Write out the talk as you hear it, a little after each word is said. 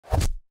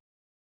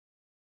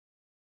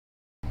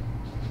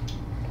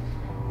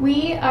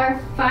We are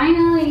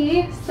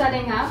finally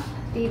setting up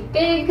the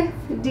big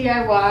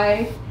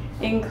DIY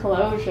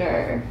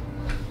enclosure.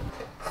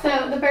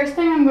 So the first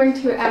thing I'm going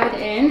to add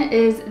in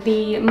is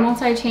the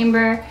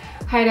multi-chamber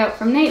hideout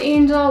from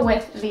NiteAngel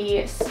with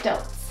the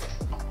stilts.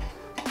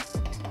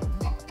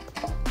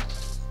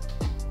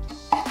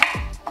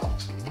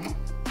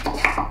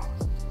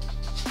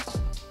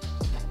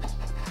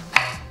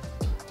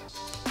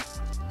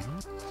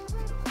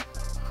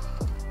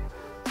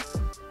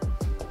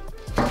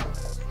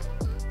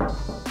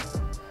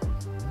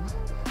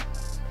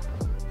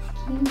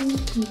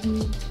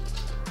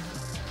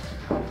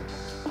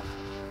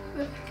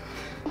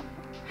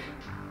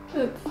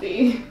 Let's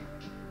see.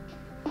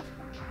 I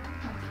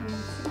can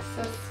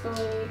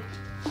successfully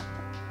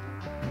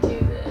do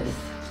this.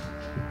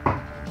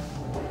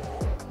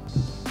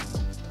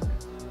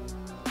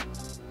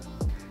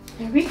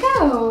 There we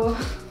go.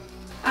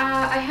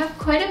 I have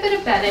quite a bit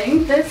of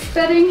bedding. This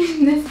bedding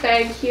in this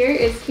bag here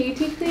is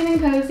KT Clean and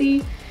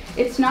Cozy.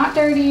 It's not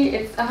dirty,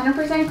 it's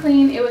 100%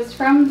 clean. It was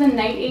from the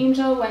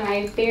NiteAngel when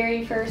I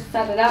very first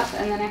set it up,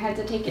 and then I had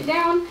to take it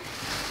down.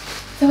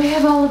 So I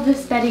have all of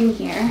this bedding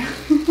here.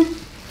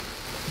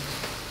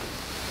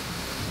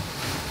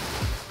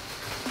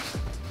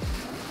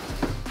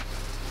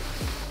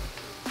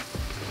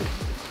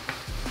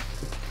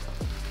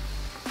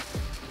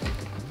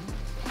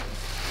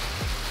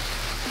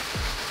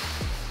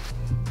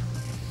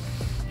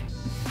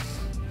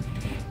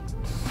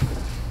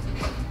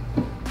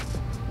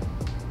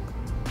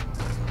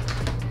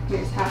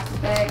 Here's half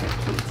a bag of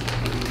KT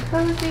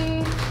Clean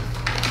and Cozy.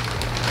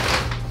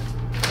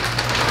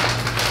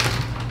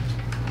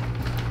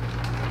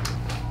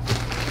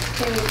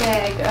 Here's a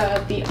bag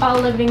of the All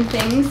Living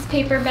Things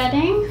paper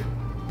bedding.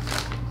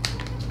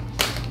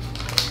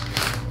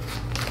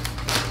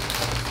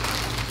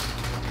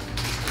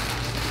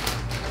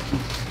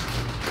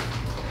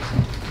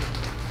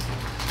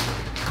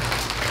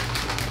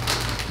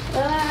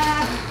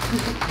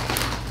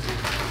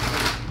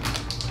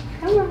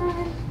 Come on.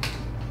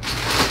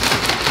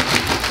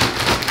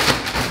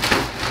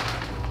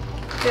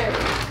 There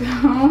we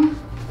go.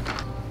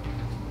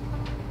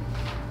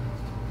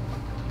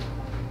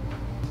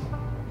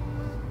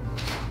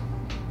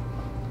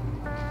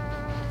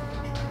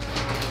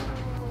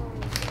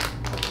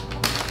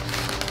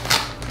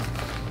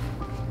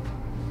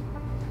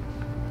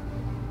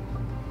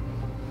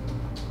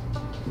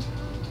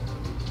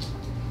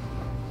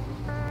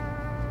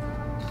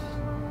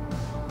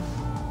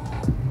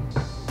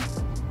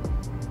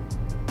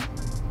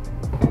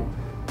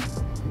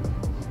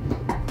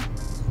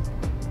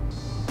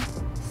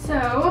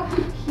 So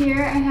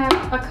here I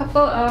have a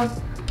couple of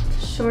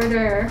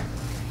shorter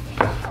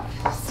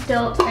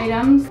stilt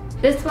items.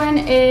 This one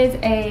is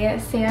a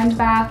sand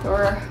bath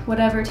or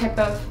whatever type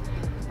of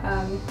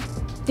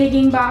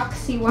digging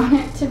box you want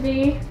it to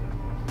be.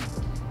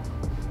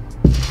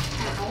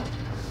 Ow.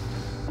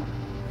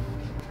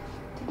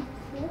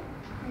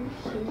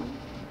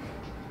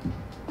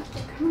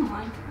 Kind of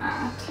like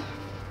that.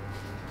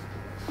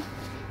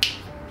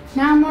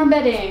 Now more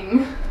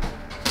bedding.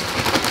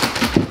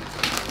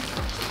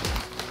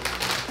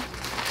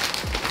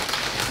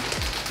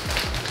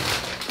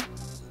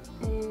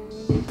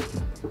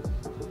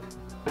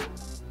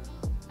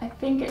 I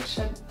think it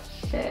should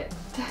fit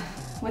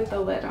with the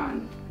lid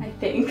on, I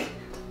think.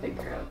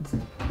 Figure out.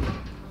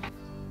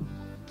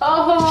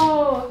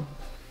 Oh,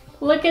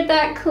 look at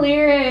that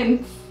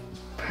clearance.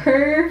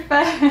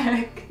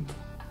 Perfect.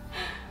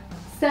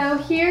 So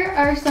here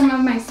are some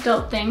of my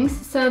stilt things.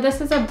 So this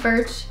is a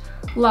birch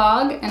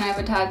log and I've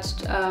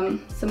attached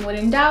some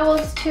wooden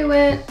dowels to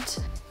it.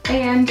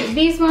 And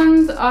these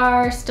ones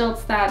are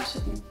stilts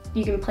that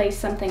you can place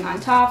something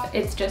on top.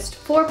 It's just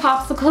 4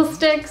 popsicle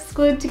sticks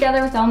glued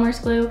together with Elmer's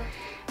glue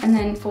and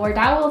then 4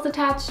 dowels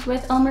attached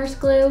with Elmer's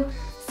glue.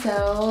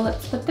 So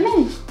let's put them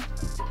in.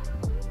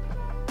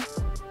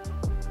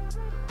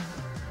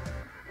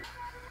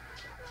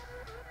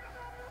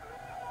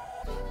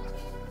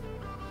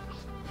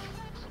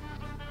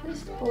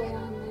 Just oil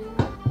on there.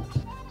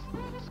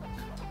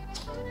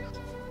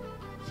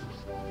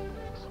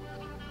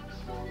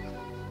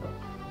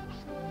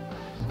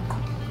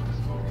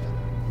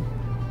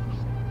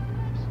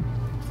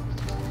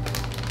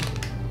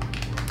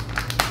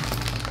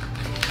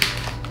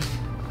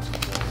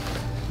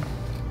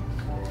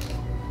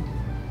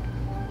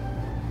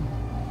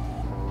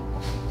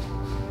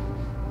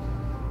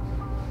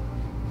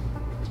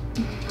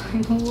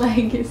 My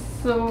leg is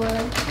sore.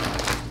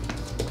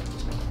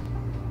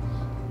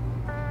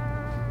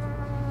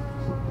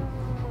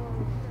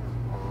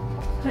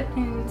 Put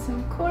in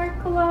some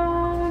cork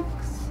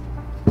locks.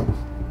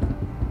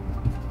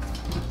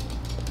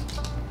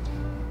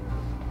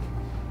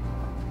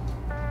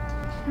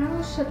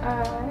 How should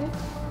I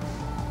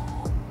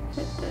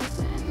fit this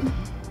in?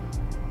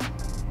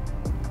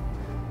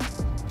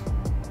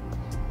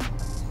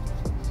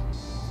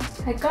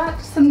 I got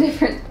some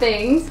different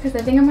things because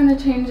I think I'm going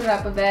to change it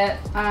up a bit.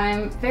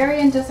 I'm very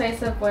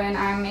indecisive when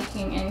I'm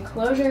making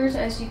enclosures,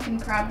 as you can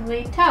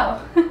probably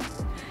tell.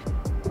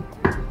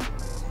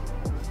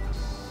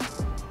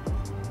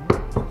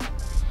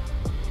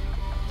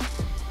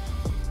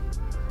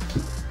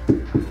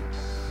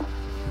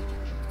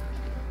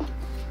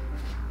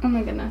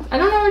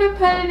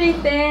 put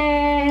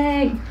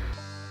anything.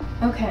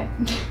 Okay.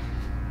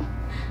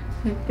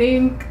 I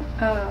think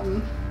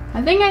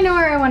I know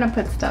where I want to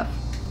put stuff.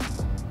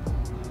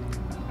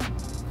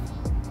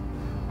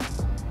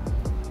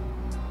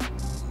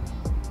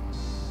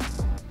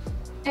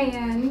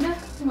 And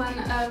one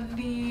of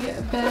the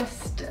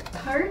best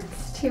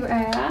parts to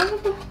add,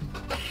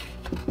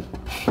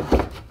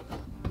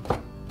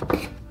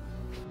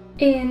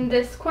 in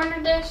this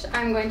corner dish,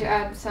 I'm going to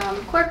add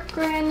some quartz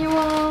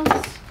granules.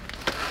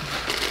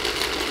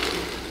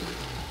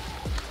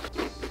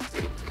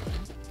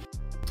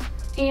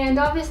 And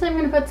obviously I'm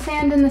going to put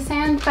sand in the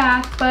sand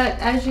bath, but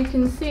as you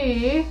can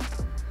see,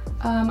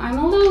 I'm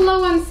a little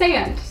low on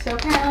sand, so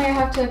apparently I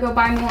have to go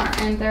buy more.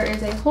 And there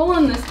is a hole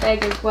in this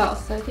bag as well,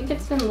 so I think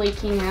it's been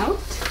leaking out.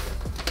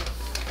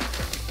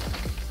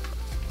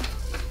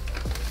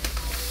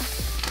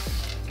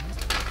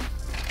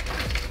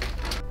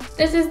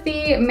 This is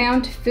the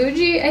Mount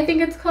Fuji, I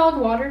think it's called,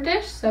 water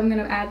dish, so I'm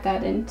going to add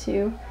that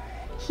into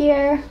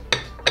here.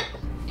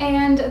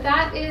 And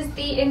that is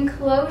the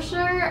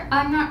enclosure.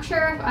 I'm not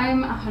sure if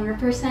I'm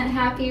 100%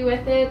 happy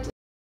with it.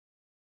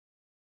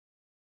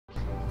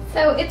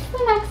 So it's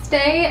the next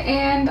day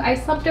and I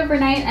slept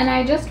overnight and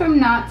I just am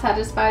not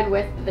satisfied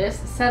with this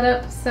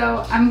setup,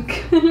 so I'm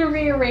gonna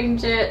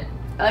rearrange it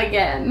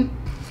again.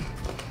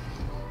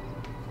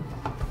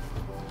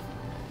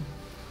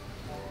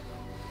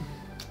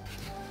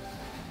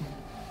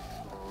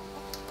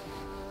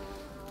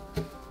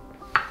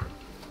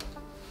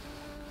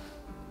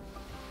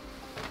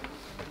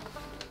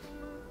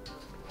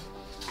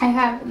 I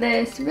have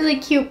this really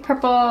cute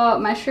purple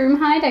mushroom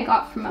hide I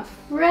got from a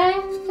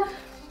friend.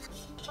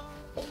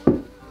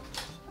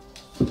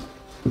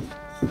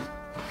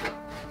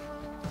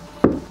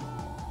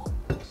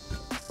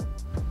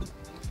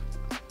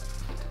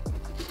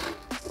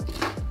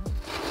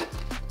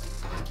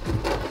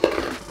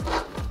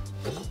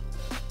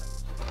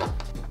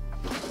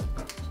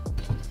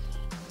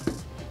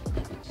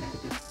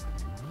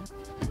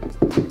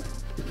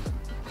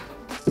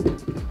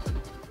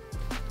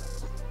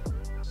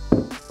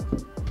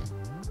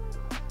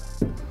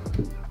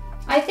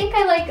 I think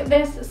I like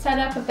this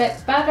setup a bit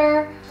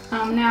better.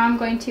 Now I'm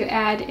going to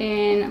add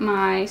in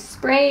my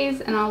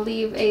sprays, and I'll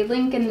leave a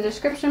link in the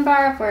description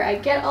bar of where I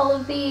get all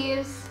of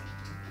these.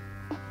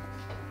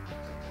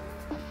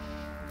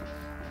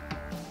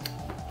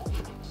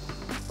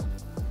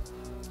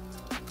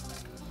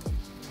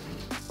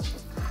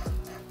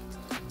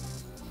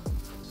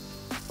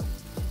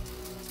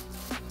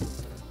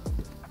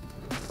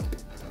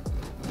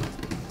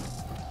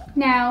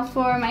 Now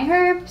for my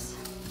herbs.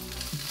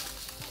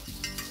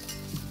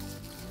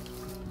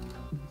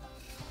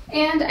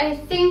 And I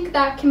think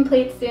that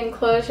completes the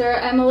enclosure.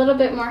 I'm a little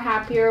bit more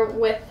happier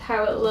with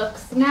how it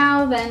looks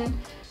now than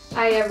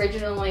I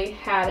originally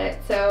had it.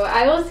 So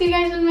I will see you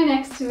guys in my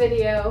next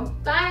video.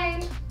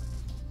 Bye!